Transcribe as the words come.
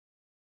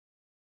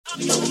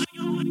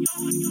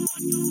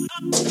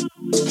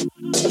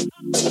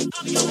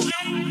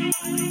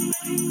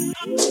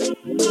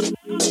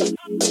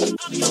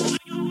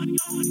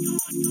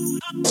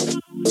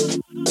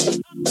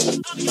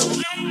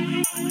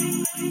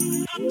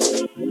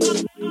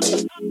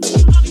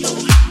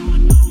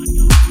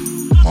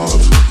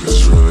Motherfuckers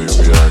really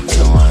be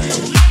acting like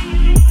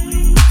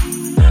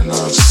they're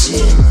not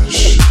seeing this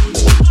shit.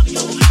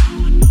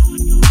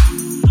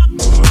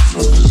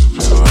 Motherfuckers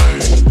be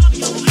like,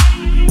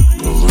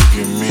 but look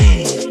at me.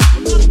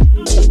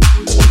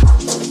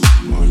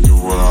 Look at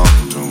what I'm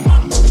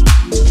doing.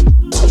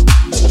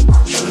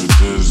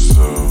 Truth is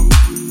though,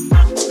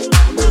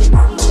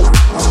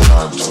 I'm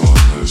not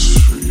doing this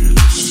for you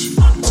to see.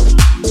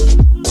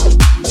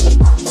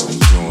 I'm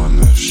doing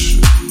this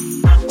shit.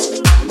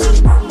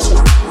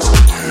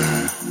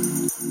 Yeah,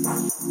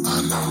 I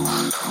know.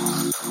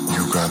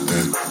 You got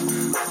that.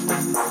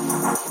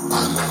 I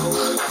know.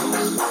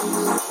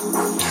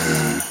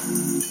 Yeah,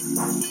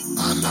 I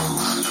know.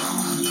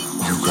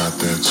 You got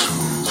that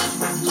too.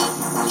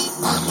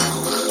 I know.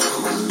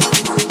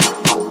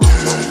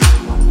 Yeah,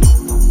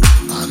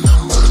 I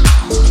know.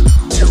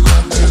 You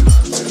got that.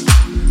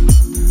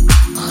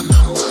 I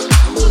know.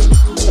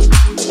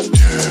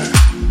 Yeah,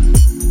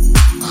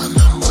 I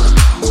know.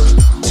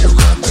 You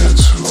got that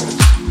too.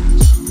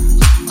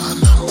 I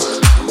know.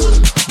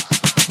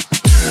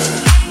 Yeah,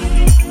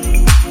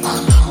 I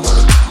know.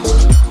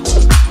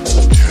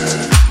 Yeah,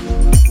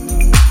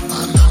 I know. Yeah,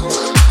 I know.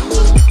 Yeah, I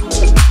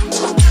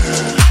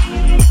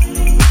know.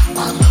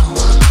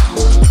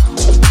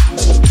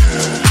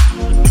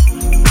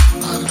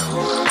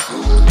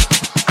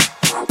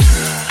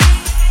 Yeah, I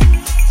know.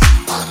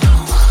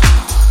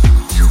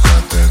 You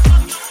got that.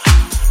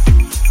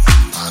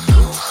 I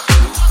know.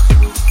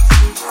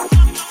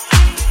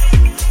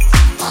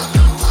 I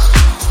know. I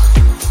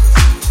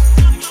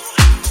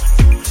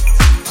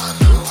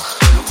know.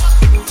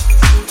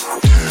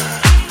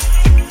 Yeah,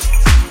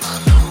 I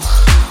know.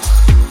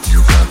 You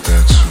got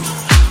that too.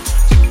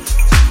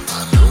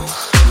 I know.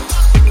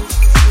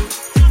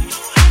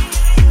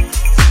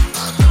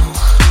 I know. I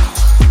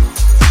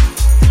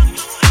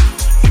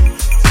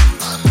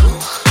know.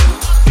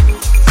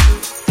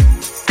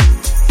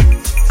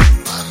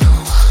 I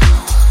know.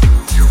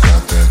 You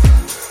got that.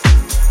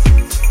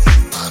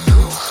 I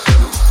know.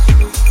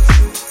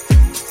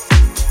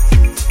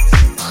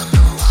 I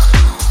know.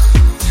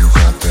 You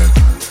got that.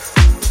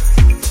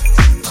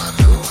 I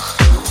know.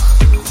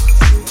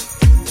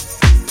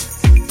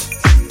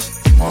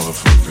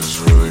 Motherfuckers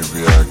really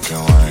be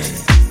acting like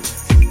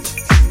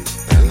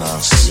they're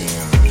not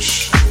seeing this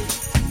shit.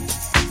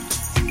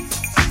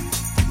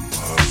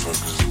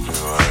 Motherfuckers be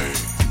like,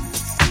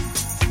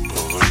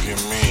 but look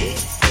at me.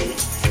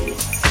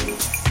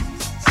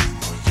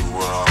 Look at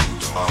what I'm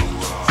doing.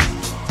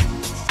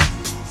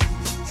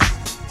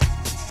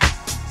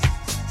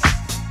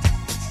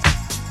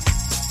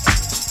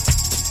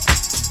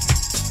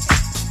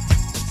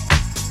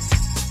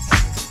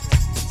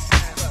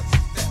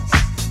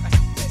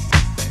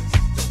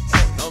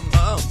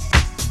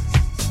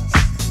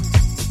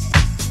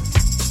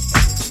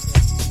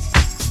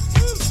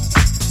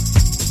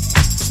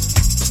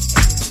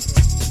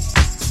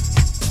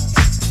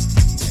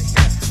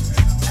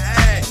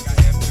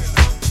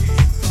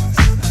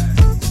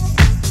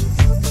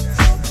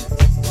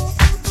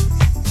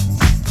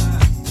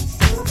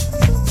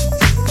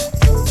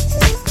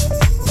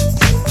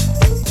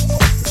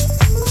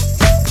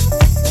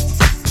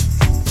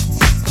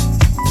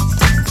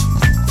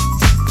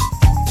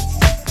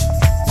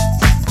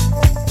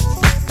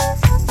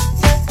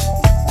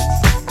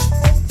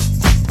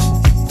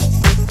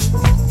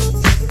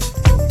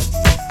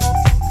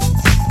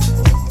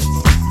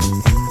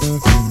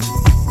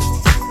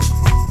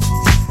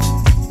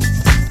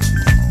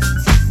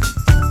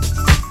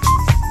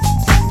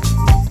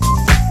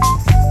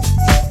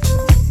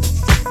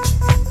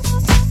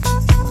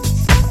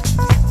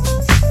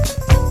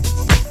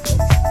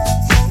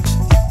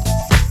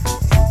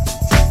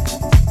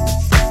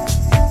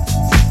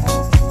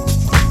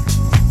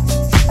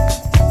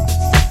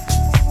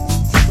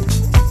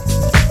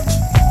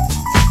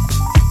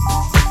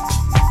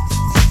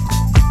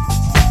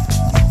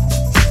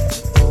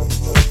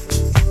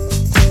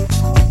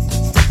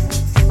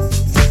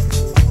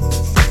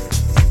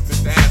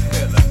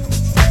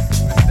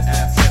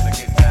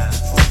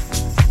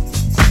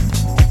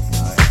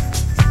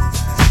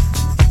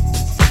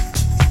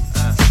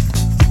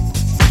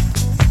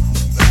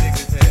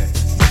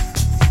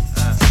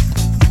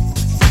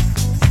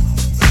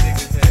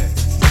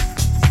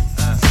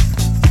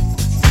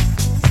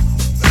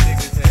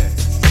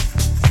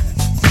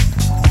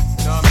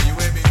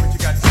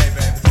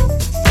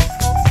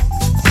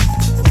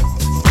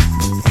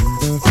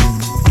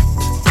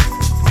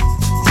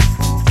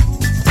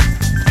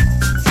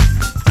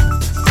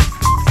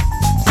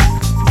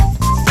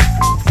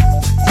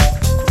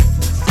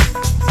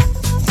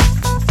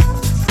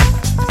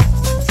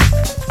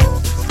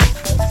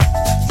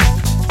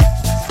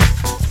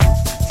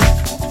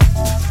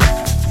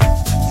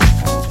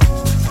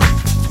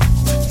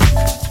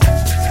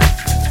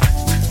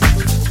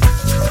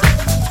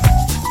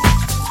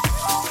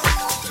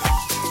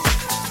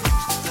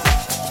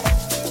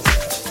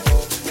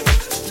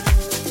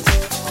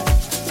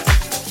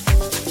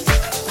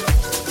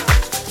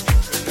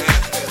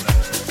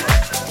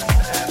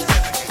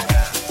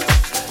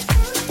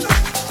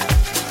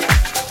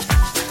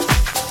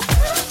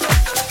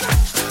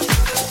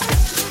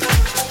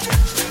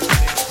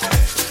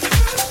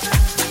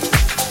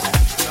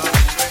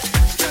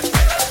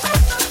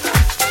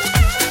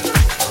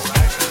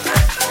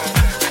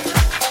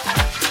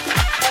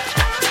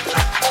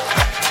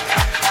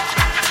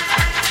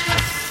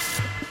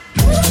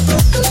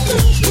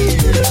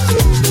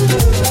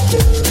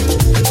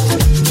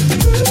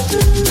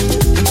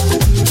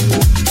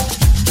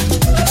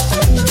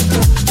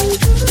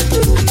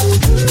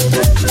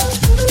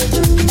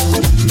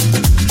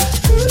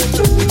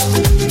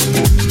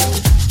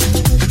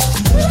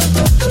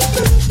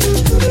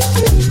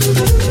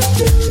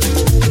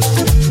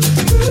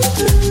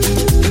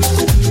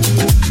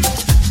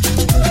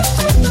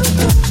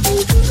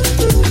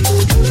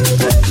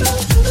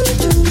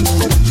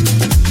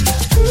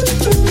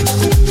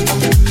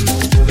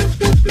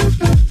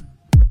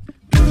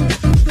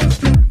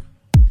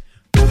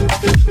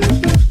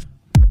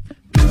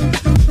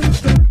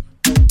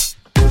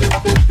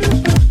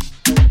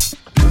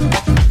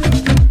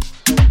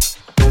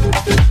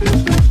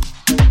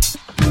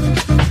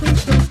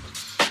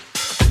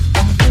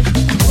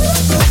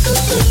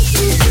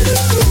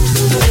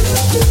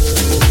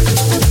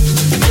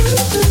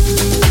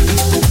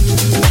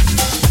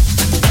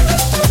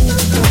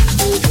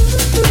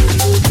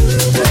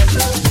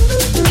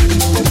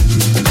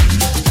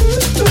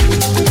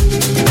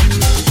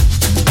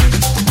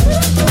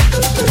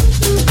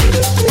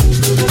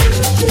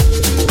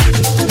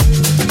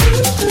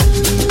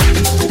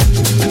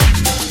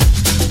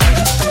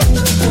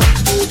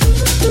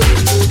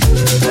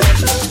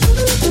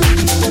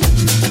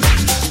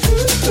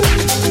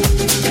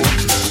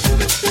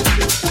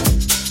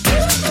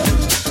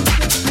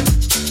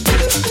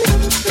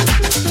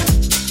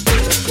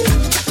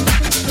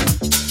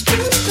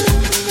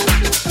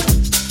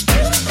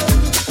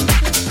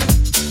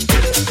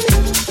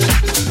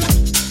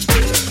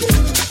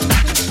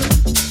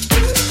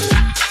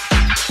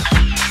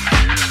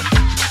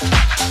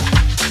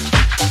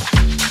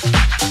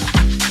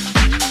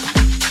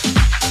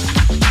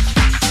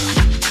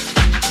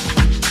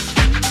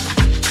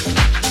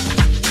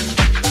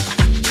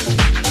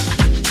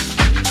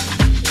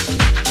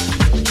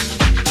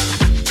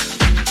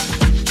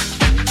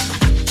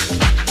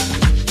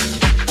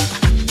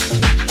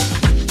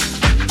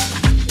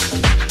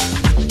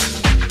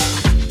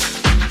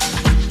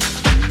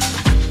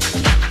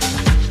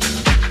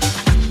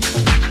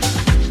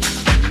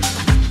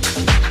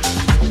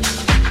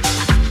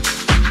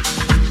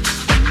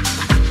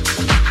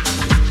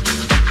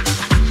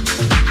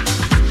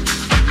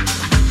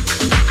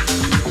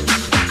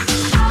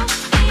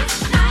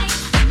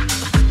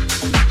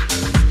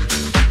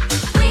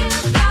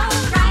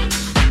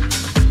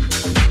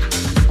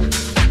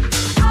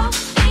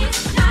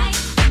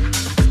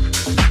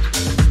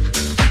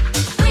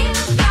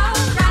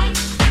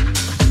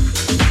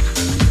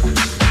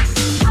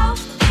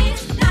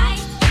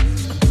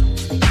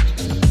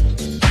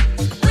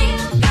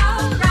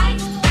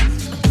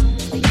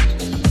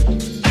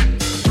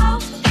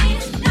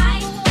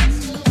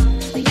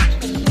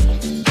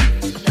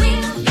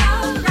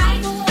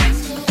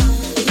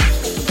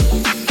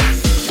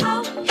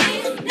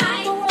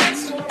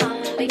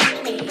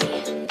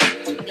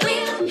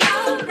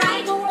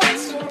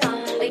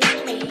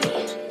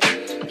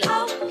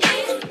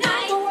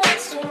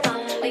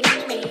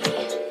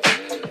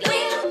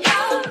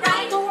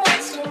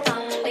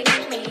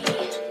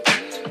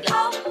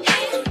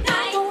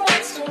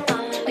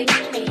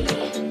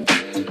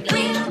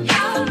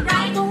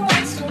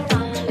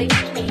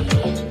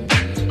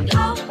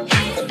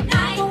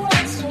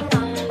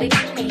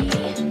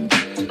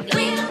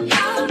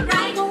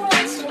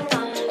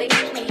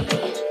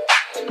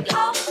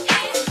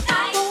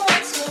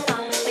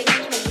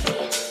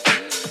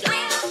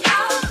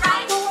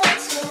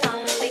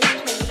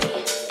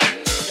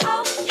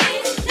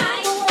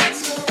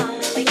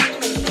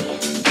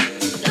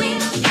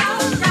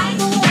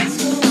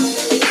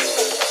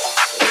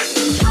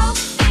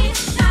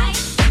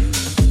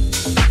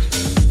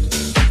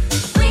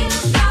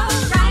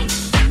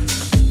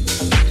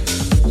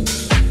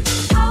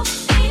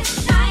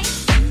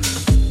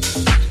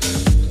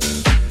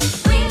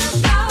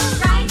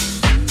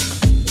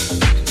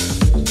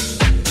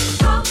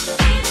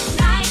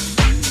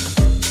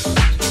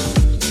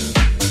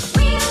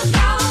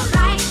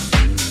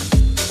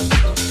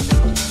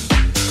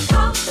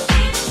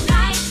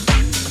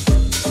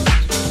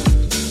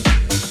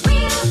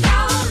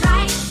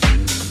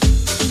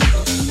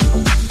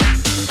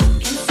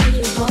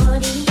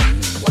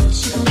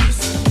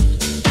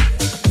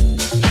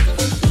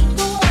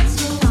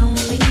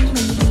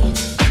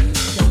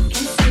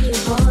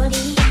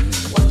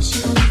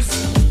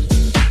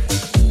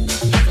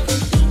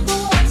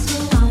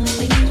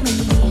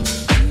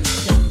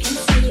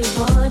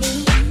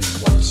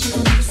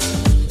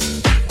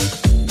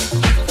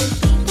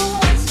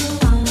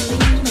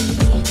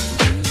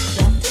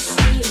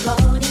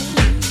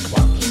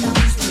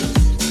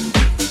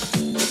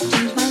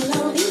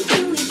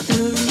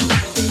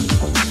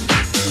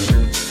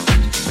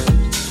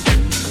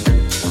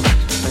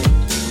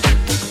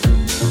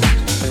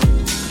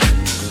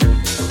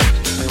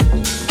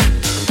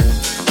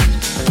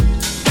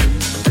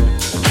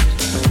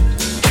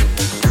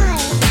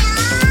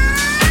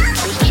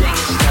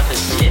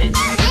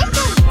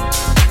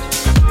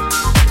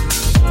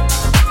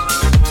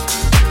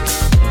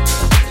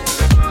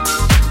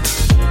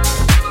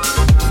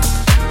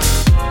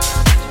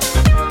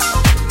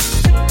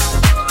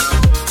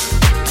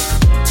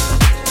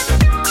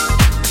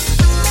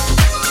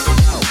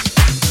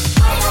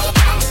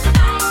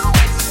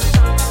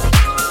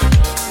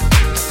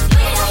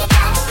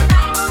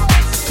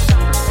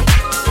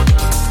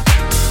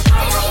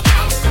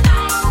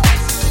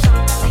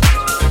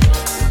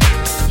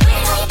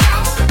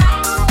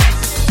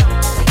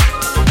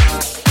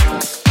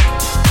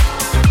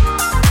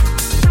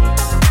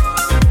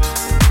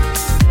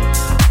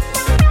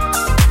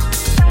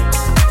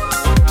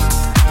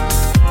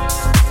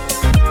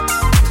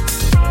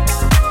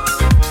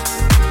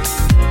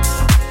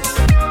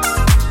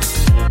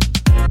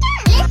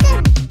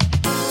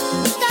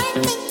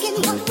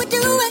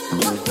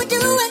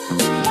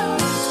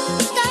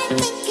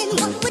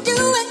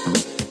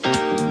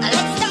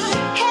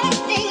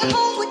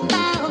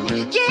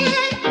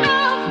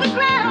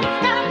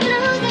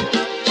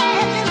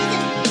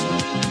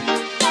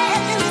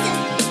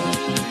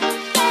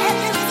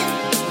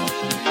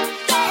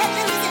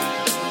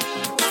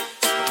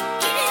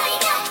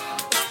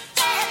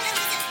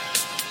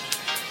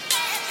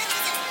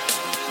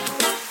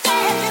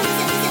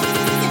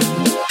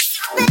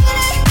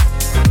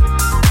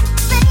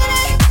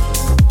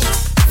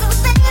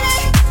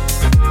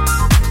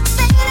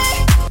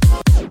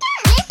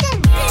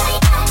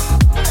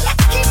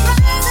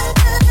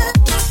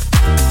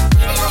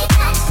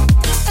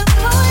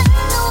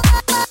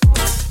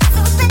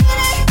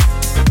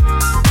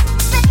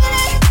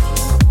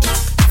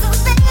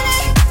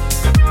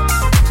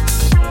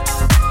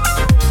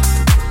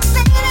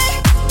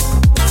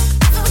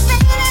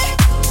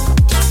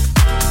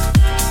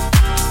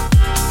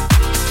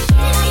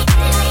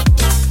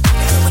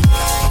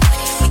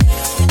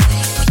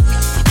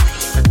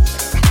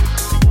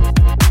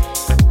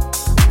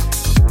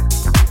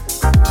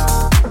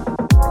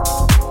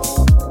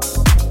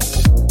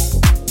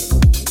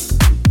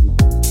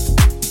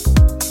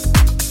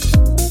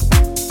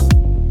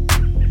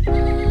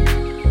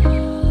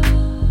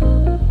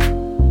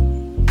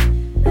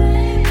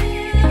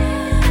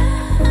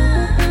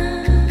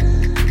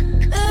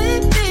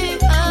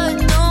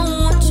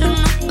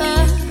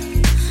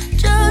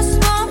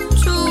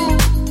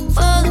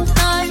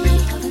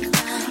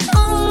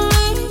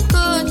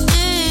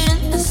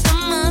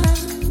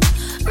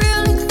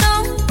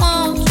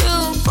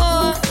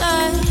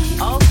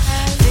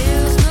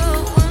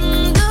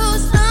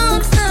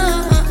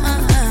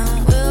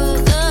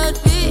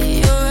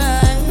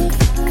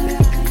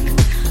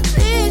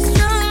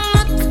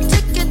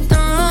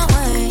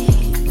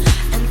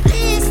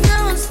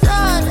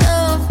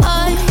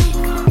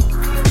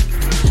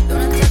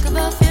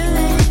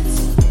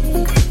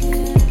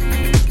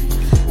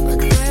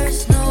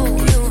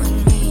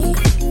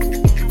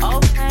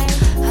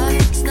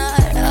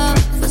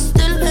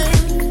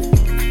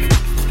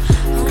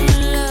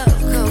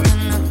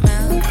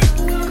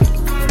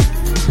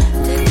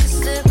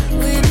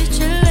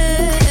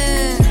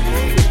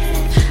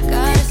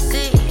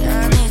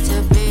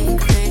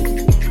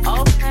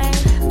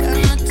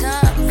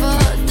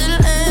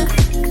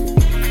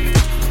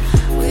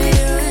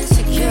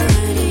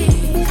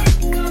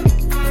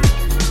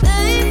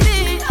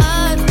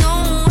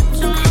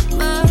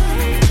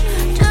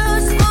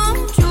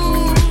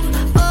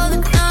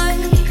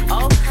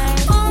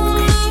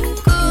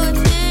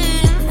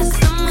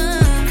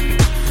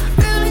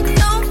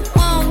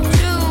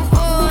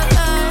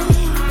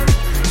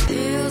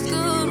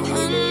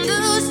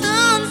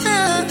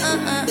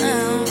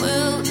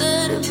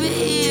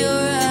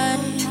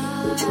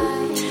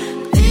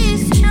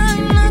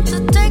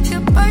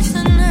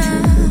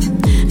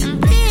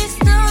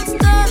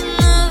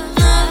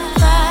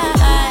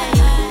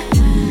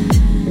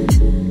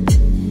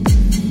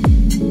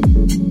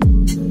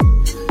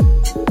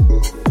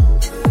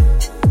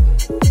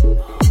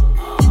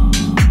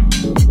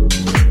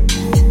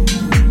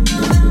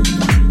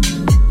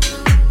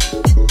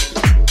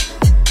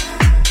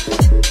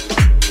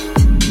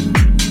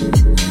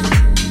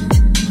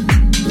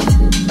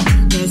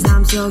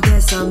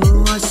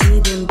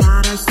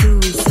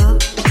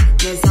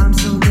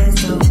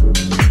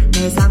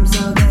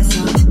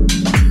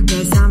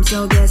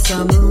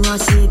 속에서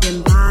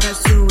무엇이든 바랄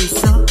수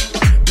있어.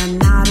 난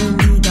나를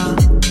믿어.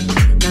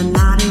 난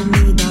나를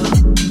믿어.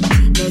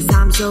 내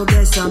삶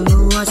속에서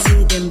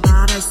무엇이든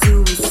바랄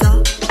수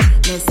있어.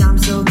 내 삶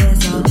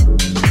속에서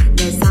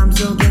내 삶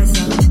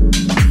속에서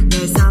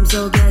내 삶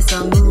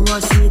속에서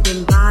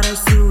무엇이든 바랄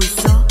수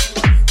있어.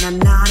 난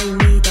나를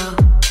믿어.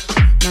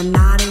 난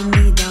나를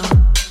믿어.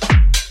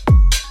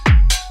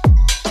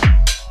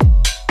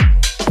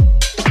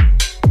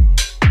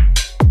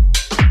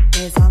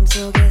 내 삶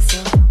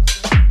속에서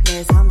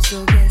내 삶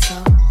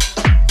속에서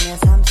내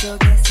삶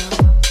속에서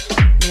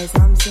내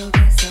삶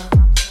속에서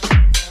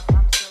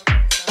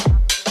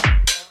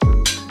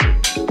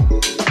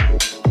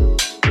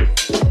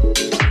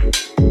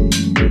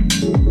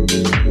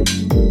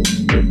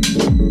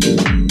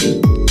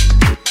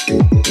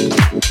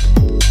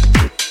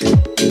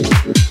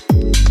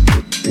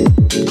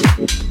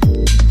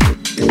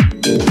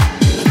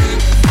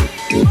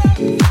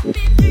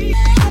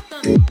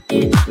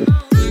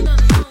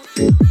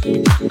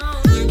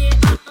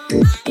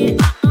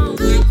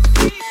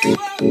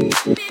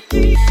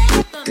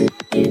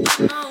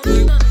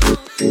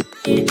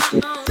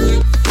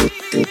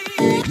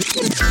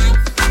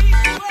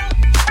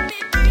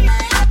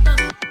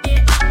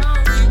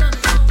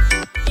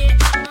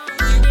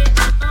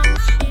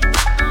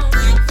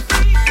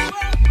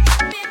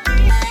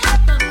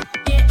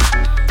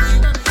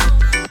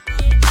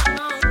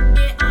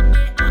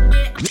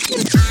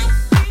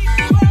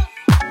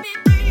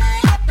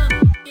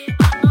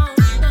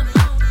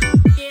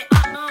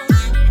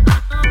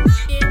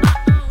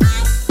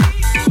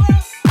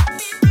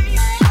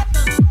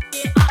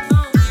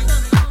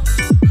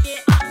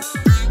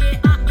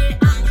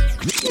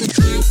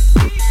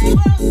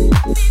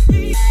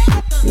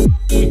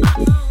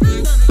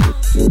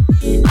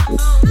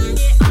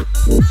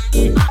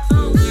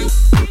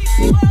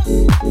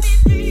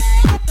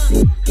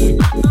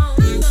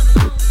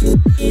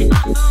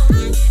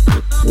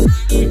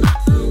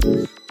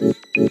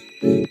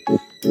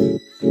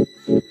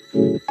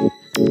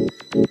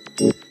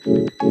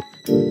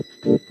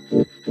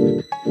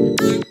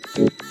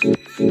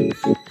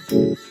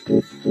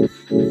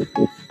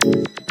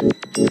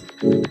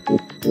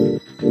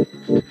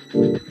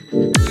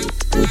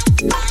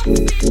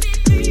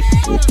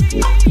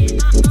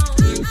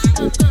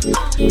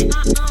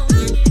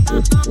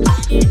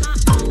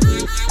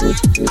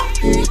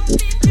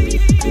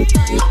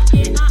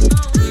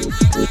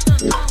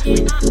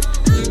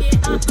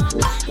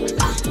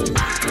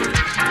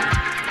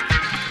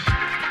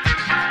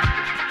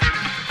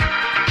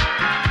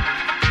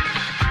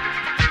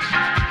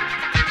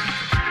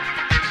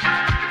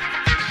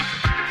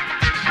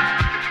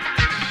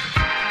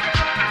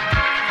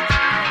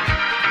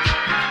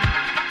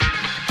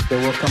There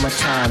will come a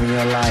time in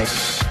your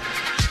life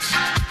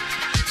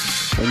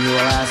when you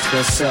will ask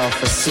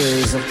yourself a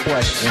series of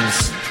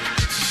questions.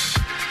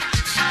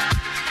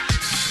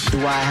 Do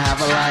I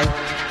have a life?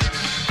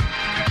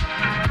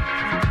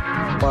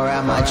 Or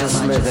am I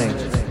just living?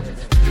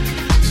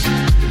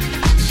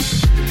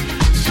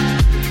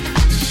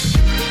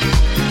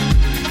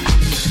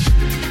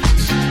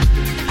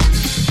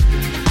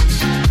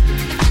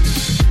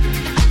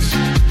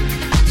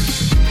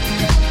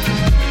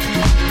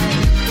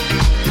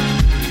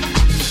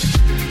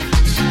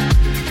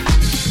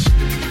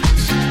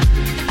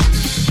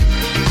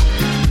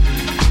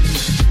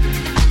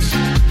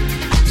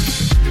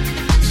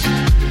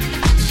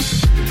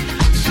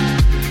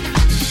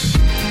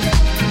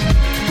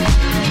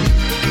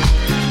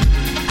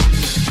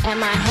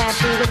 Am I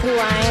happy with who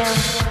I am?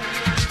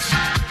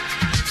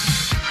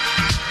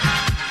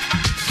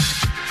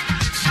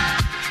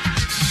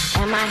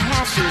 Am I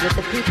happy with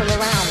the people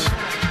around me?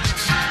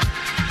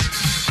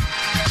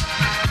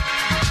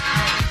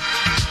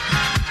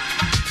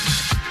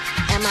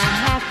 Am I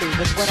happy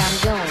with what I'm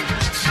doing?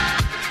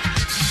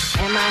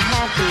 Am I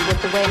happy with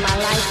the way my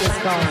life is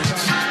going?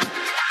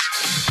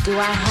 Do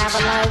I have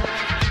a life?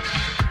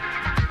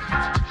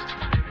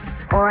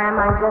 Or am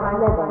I just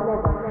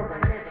living?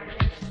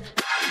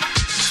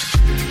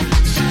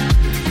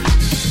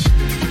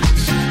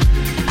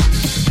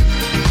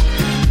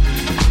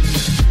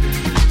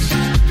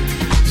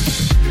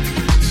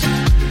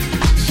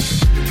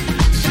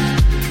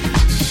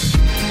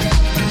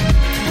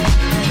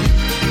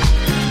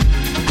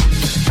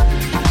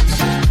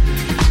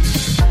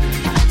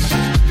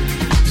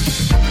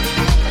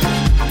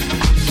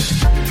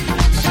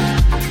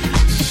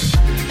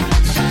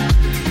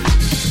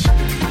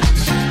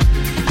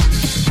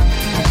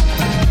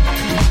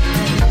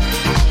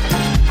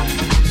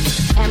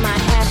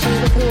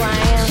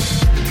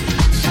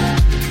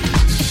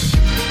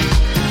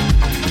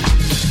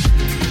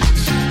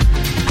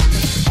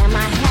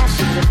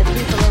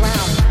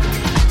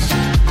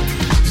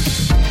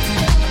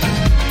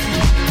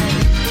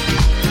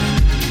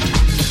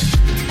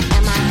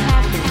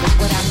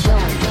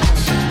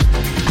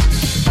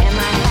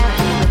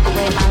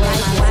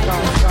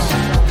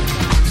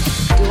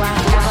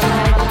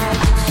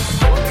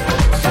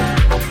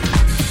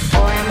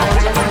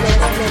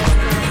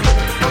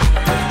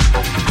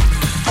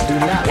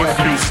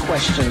 these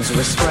questions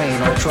restrain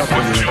or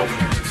trouble you.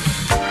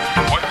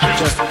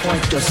 Just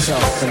point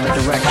yourself in the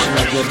direction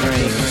of your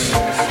dreams.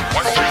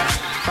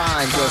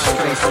 Find your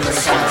strength in the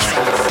sound.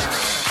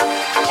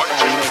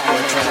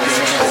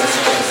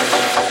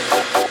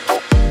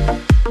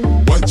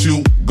 What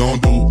you gon'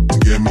 do to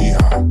get me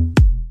high?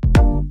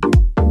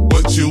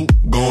 What you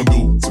gon'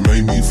 do to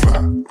make me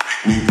fly?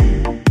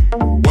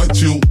 What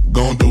you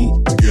gon'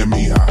 do to get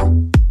me high?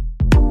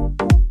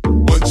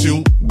 What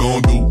you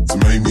gon' do to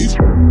make me fly?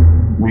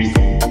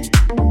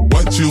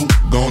 What you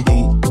gon'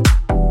 do?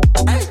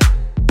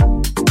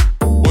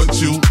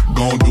 What you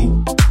gon'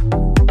 do?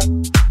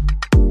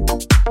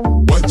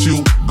 What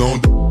you gon'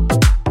 do?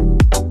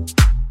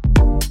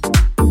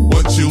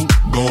 What you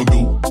gon'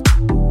 do?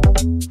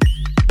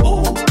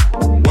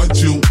 What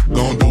you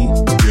gon' do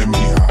to get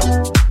me high?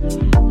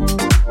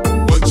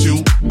 What you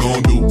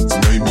gon' do to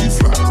make me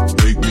fly?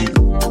 Make me.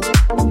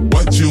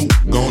 What you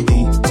gon' do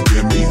to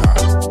get me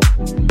high?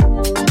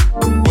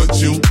 What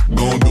you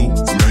gon' do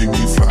to make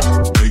me fly?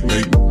 Make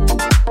me.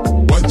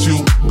 What you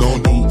gon'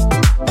 do?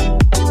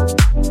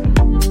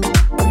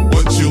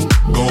 What you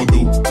gon'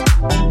 do?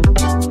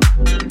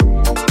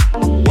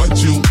 What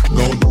you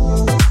gon' do?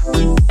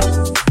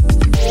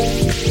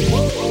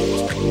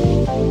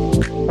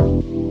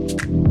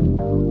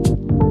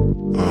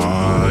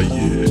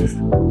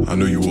 I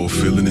know you all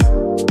feeling it.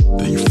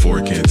 The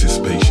euphoric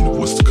anticipation of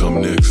what's to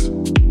come next.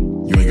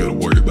 You ain't gotta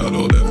worry about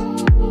all that.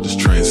 Just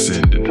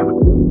transcend it.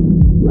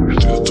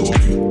 Just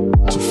talking.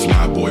 So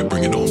fly boy,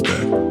 bring it on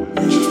back.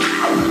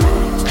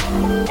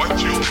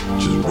 What you?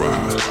 Just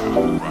ride.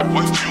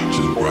 What you?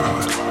 Just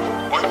ride.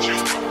 What you?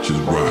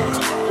 Just ride.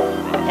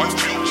 What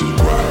you? Just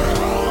ride.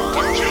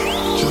 What you?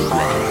 Just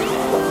ride.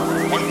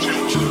 What you?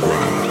 Just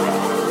ride.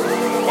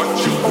 What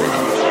you? Just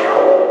ride.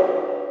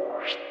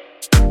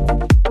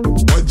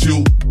 What you?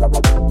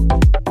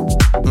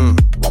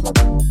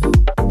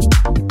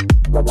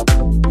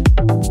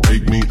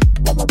 Make me.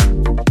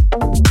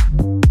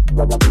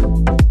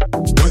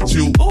 What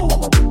you?